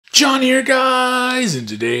John here, guys, and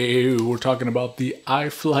today we're talking about the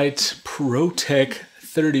iflight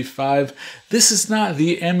Protek35. This is not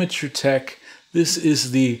the amateur tech, this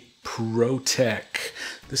is the Protek.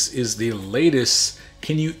 This is the latest,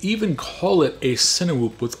 can you even call it a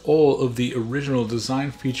cinewhoop with all of the original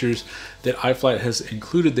design features that iflight has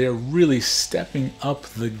included? They're really stepping up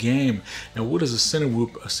the game. Now, what is a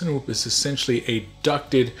cinewhoop? A cinewhoop is essentially a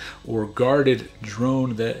ducted or guarded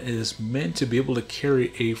drone that is meant to be able to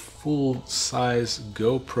carry a full-size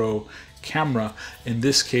GoPro camera. In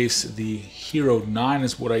this case, the Hero 9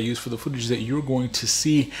 is what I use for the footage that you're going to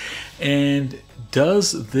see. And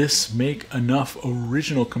does this make enough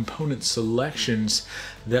original component selections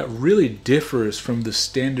that really differs from the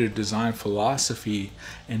standard design philosophy?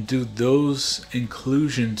 And do those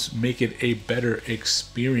inclusions make it a better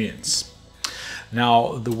experience?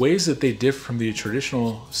 Now, the ways that they differ from the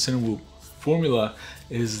traditional cinewhoop formula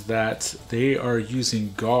is that they are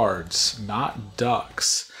using guards, not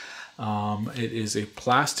ducks. It is a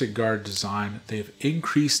plastic guard design. They've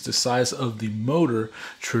increased the size of the motor.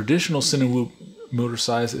 Traditional cinewhoop motor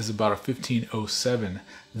size is about a 1507.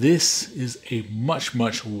 This is a much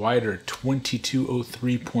wider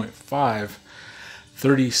 2203.5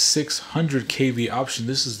 3600 kV option.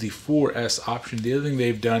 This is the 4S option. The other thing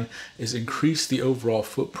they've done is increase the overall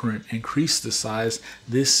footprint, increase the size.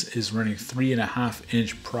 This is running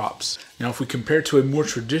 3.5-inch props. Now, if we compare to a more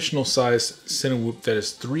traditional size cinewhoop that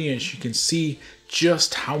is 3-inch, you can see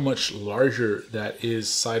just how much larger that is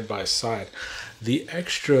side by side. The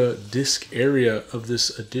extra disc area of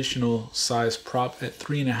this additional size prop at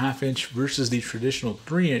 3.5-inch versus the traditional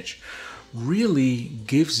 3-inch really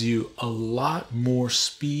gives you a lot more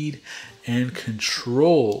speed and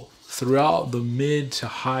control throughout the mid to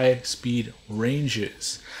high speed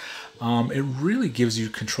ranges. It really gives you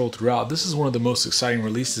control throughout. This is one of the most exciting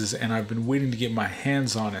releases, and I've been waiting to get my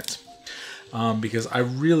hands on it because I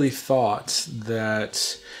really thought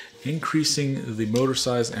that increasing the motor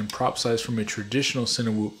size and prop size from a traditional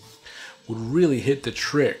cinewhoop would really hit the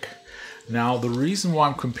trick. Now, the reason why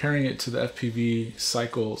I'm comparing it to the FPV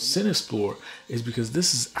Cycle CineXplore is because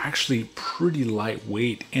this is actually pretty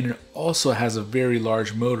lightweight, and it also has a very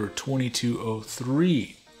large motor,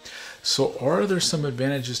 2203. So are there some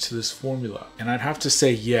advantages to this formula? And I'd have to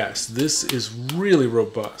say yes, this is really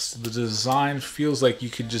robust. The design feels like you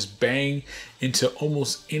could just bang into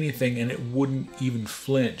almost anything and it wouldn't even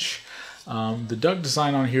flinch. The duck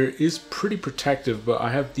design on here is pretty protective, but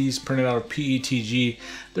I have these printed out of PETG.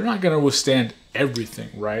 They're not going to withstand everything,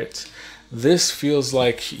 right? This feels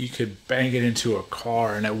like you could bang it into a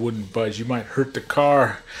car and it wouldn't budge. You might hurt the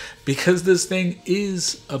car because this thing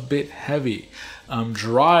is a bit heavy.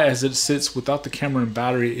 Dry as it sits without the camera and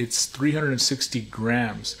battery, it's 360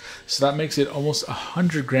 grams. So that makes it almost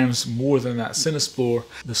 100 grams more than that CineXplore.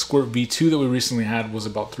 The Squirt V2 that we recently had was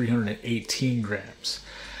about 318 grams.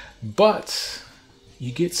 But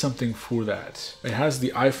you get something for that. It has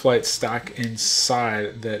the iflight stack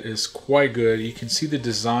inside that is quite good. You can see the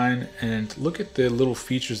design and look at the little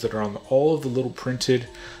features that are on all of the little printed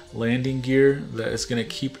landing gear that is going to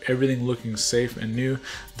keep everything looking safe and new.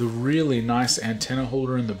 The really nice antenna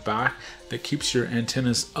holder in the back that keeps your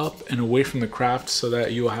antennas up and away from the craft so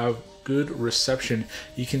that you'll have good reception.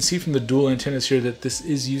 You can see from the dual antennas here that this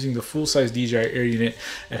is using the full-size DJI Air unit.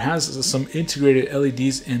 It has some integrated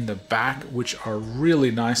LEDs in the back, which are really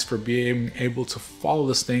nice for being able to follow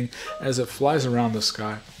this thing as it flies around the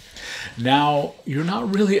sky. Now, you're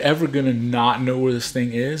not really ever going to not know where this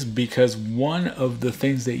thing is, because one of the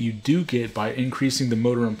things that you do get by increasing the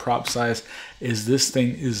motor and prop size is this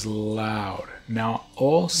thing is loud. Now,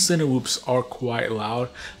 all cinewhoops are quite loud,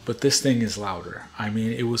 but this thing is louder. I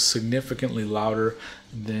mean, it was significantly louder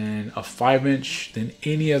than a 5-inch, than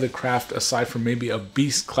any other craft aside from maybe a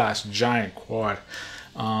beast class giant quad.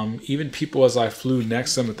 Even people as I flew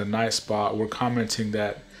next to them at the night spot were commenting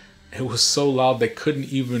that it was so loud they couldn't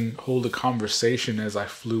even hold a conversation as I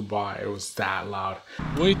flew by. It was that loud.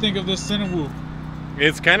 What do you think of this cinewhoop?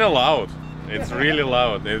 It's kind of loud. It's really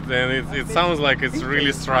loud. It sounds like it's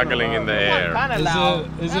really struggling in the air.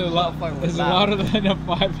 Is it louder than a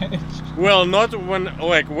 5-inch? Well, not when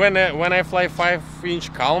I fly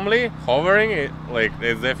 5-inch calmly, hovering,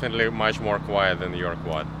 it's definitely much more quiet than your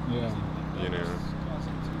quad. Yeah. You know.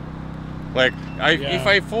 If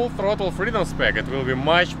I full throttle freedom spec, it will be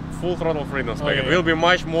full throttle freedom spec. It will be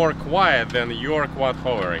much more quiet than your quad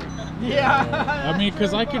hovering. Yeah. I mean,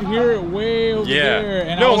 because I could hear it way over there,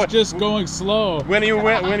 and I was just going slow. When you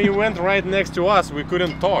went right next to us, we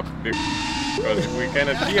couldn't talk because we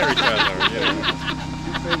cannot hear each other.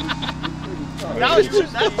 That was true.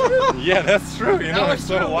 That's true. Yeah, that's true. You know, it's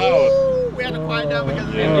so loud. we had to quiet down because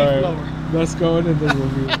of the All blower. right, let's go into the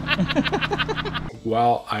review.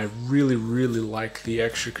 While I really like the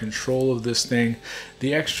extra control of this thing,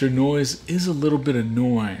 the extra noise is a little bit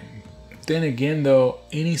annoying. Then again though,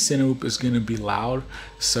 any cinewhoop is going to be loud,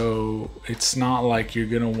 so it's not like you're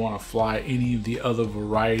going to want to fly any of the other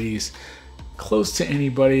varieties close to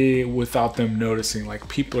anybody without them noticing. Like,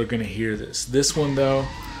 people are going to hear this. This one though,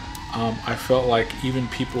 I felt like even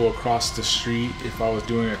people across the street, if I was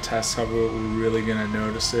doing a test hover, were really gonna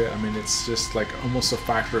notice it. I mean, it's just like almost a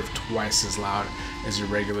factor of twice as loud as your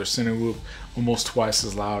regular cinewhoop, almost twice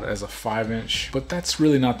as loud as a 5-inch. But that's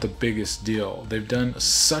really not the biggest deal. They've done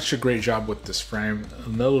such a great job with this frame.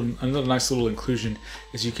 Another nice little inclusion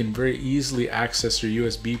is you can very easily access your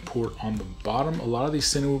USB port on the bottom. A lot of these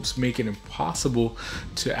cinewhoops make it impossible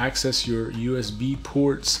to access your USB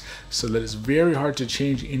ports, so that it's very hard to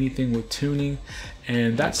change anything with tuning.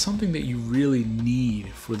 And that's something that you really need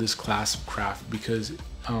for this class of craft, because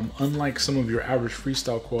unlike some of your average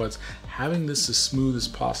freestyle quads, having this as smooth as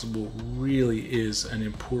possible really is an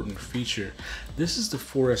important feature. This is the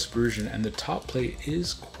 4S version, and the top plate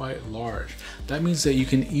is quite large. That means that you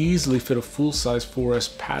can easily fit a full-size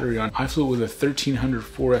 4S battery on. I flew with a 1300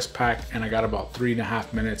 4S pack, and I got about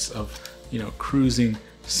 3.5 minutes of, cruising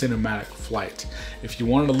cinematic flight. If you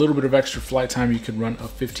wanted a little bit of extra flight time, you could run a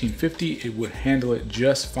 1550. It would handle it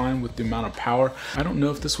just fine with the amount of power. I don't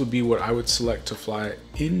know if this would be what I would select to fly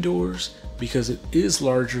indoors, because it is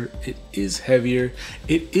larger, it is heavier,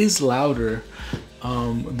 it is louder.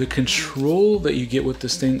 The control that you get with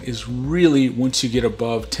this thing is really, once you get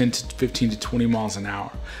above 10 to 15 to 20 miles an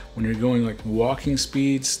hour. When you're going like walking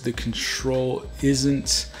speeds, the control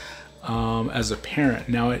isn't as apparent.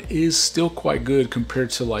 Now, it is still quite good compared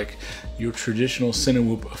to like your traditional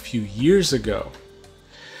cinewhoop a few years ago,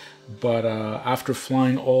 but after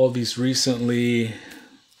flying all of these recently,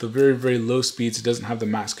 the very low speeds, it doesn't have the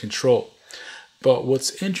max control. But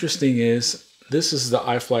what's interesting is, this is the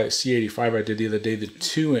iflight C85 I did the other day, the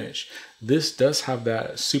 2-inch. This does have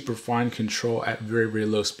that super fine control at very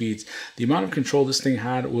low speeds. The amount of control this thing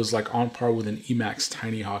had was like on par with an Emax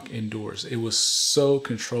Tiny Hawk indoors. It was so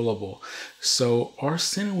controllable. So are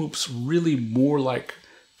cinewhoops really more like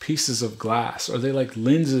pieces of glass? Are they like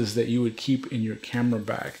lenses that you would keep in your camera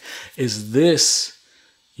bag? Is this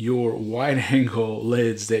your wide angle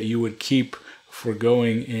lids that you would keep for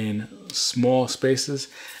going in small spaces?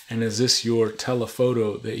 And is this your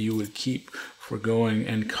telephoto that you would keep for going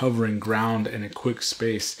and covering ground in a quick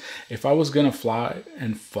space? If I was gonna fly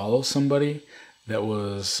and follow somebody that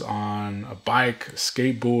was on a bike, a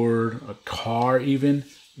skateboard, a car even,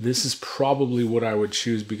 this is probably what I would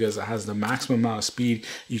choose, because it has the maximum amount of speed.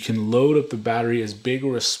 You can load up the battery as big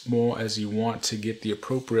or as small as you want to get the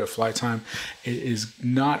appropriate flight time. It is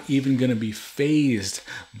not even going to be phased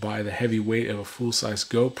by the heavy weight of a full-size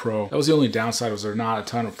GoPro. That was the only downside, was there not a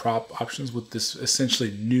ton of prop options with this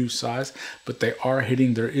essentially new size, but they are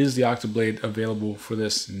hitting. There is the Octoblade available for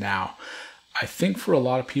this now. I think for a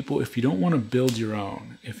lot of people, if you don't want to build your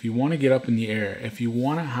own, if you want to get up in the air, if you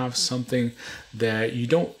want to have something that you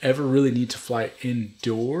don't ever really need to fly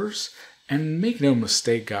indoors, and make no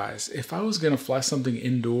mistake guys, if I was going to fly something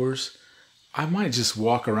indoors, I might just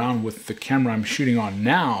walk around with the camera I'm shooting on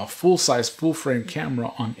now, full-size, full-frame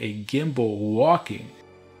camera on a gimbal walking.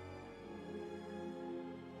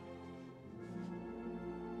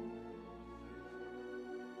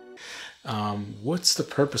 What's the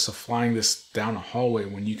purpose of flying this down a hallway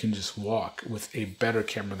when you can just walk with a better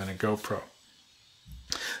camera than a GoPro?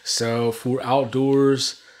 So for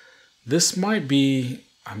outdoors, this might be,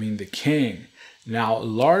 the king. Now,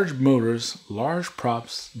 large motors, large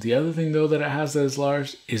props. The other thing though that it has that is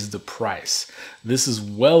large is the price. This is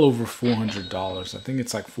well over $400. I think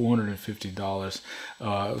it's like $450,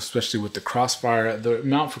 especially with the Crossfire. The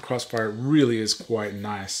mount for Crossfire really is quite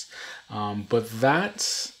nice, but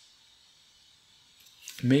that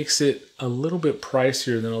makes it a little bit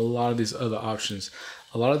pricier than a lot of these other options.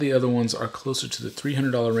 A lot of the other ones are closer to the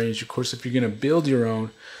 $300 range. Of course, if you're going to build your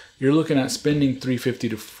own, you're looking at spending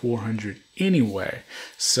 $350 to $400 anyway.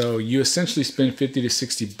 So you essentially spend 50 to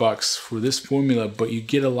 60 bucks for this formula, but you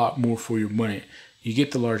get a lot more for your money. You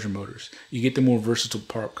get the larger motors, you get the more versatile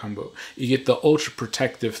part combo, you get the ultra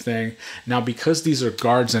protective thing. Now, because these are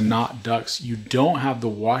guards and not ducts, you don't have the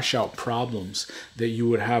washout problems that you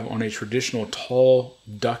would have on a traditional tall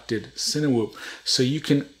ducted cinewhoop. So you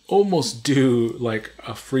can almost do like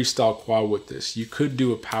a freestyle quad with this. You could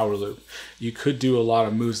do a power loop. You could do a lot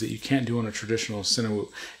of moves that you can't do on a traditional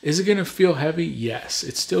cinewhoop. Is it going to feel heavy? Yes.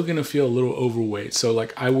 It's still going to feel a little overweight. So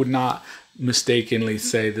like I would not mistakenly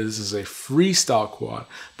say that this is a freestyle quad,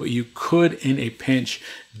 but you could in a pinch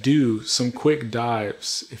do some quick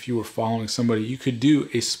dives. If you were following somebody, you could do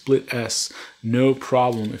a split S no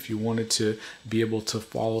problem if you wanted to be able to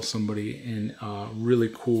follow somebody in a really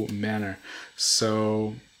cool manner.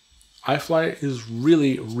 So iflight is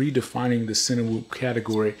really redefining the cinewhoop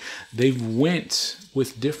category. They've went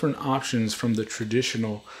with different options from the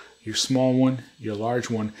traditional, your small one, your large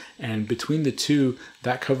one, and between the two,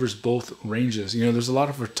 that covers both ranges. You know, there's a lot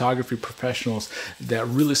of photography professionals that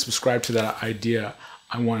really subscribe to that idea.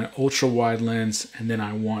 I want an ultra wide lens, and then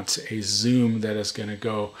I want a zoom that is going to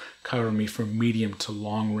go cover me from medium to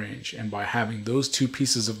long range. And by having those two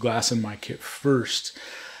pieces of glass in my kit first,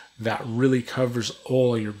 that really covers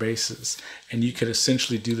all of your bases. And you could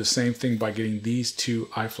essentially do the same thing by getting these two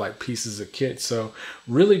iflight pieces of kit. So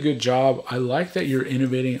really good job. I like that you're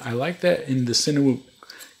innovating. I like that in the cinewhoop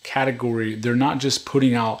category, they're not just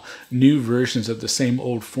putting out new versions of the same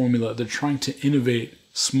old formula. They're trying to innovate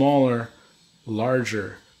smaller,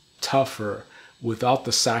 larger, tougher, without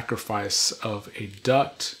the sacrifice of a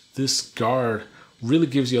duct. This guard really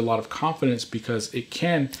gives you a lot of confidence because it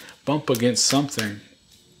can bump against something,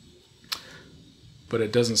 but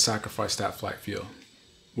it doesn't sacrifice that flight feel.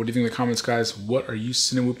 What do you think in the comments, guys? What are you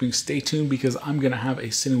cinewhooping? Stay tuned because I'm gonna have a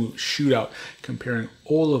cinewhoop shootout comparing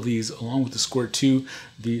all of these along with the Square 2,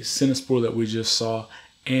 the Cinespore that we just saw,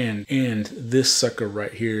 and this sucker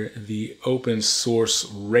right here, the open source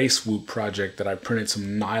race whoop project that I printed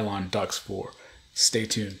some nylon ducks for. Stay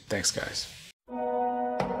tuned. Thanks, guys.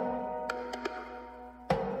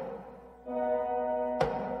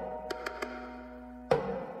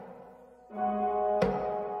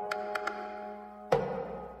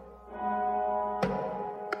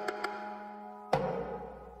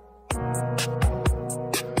 We'll be right back.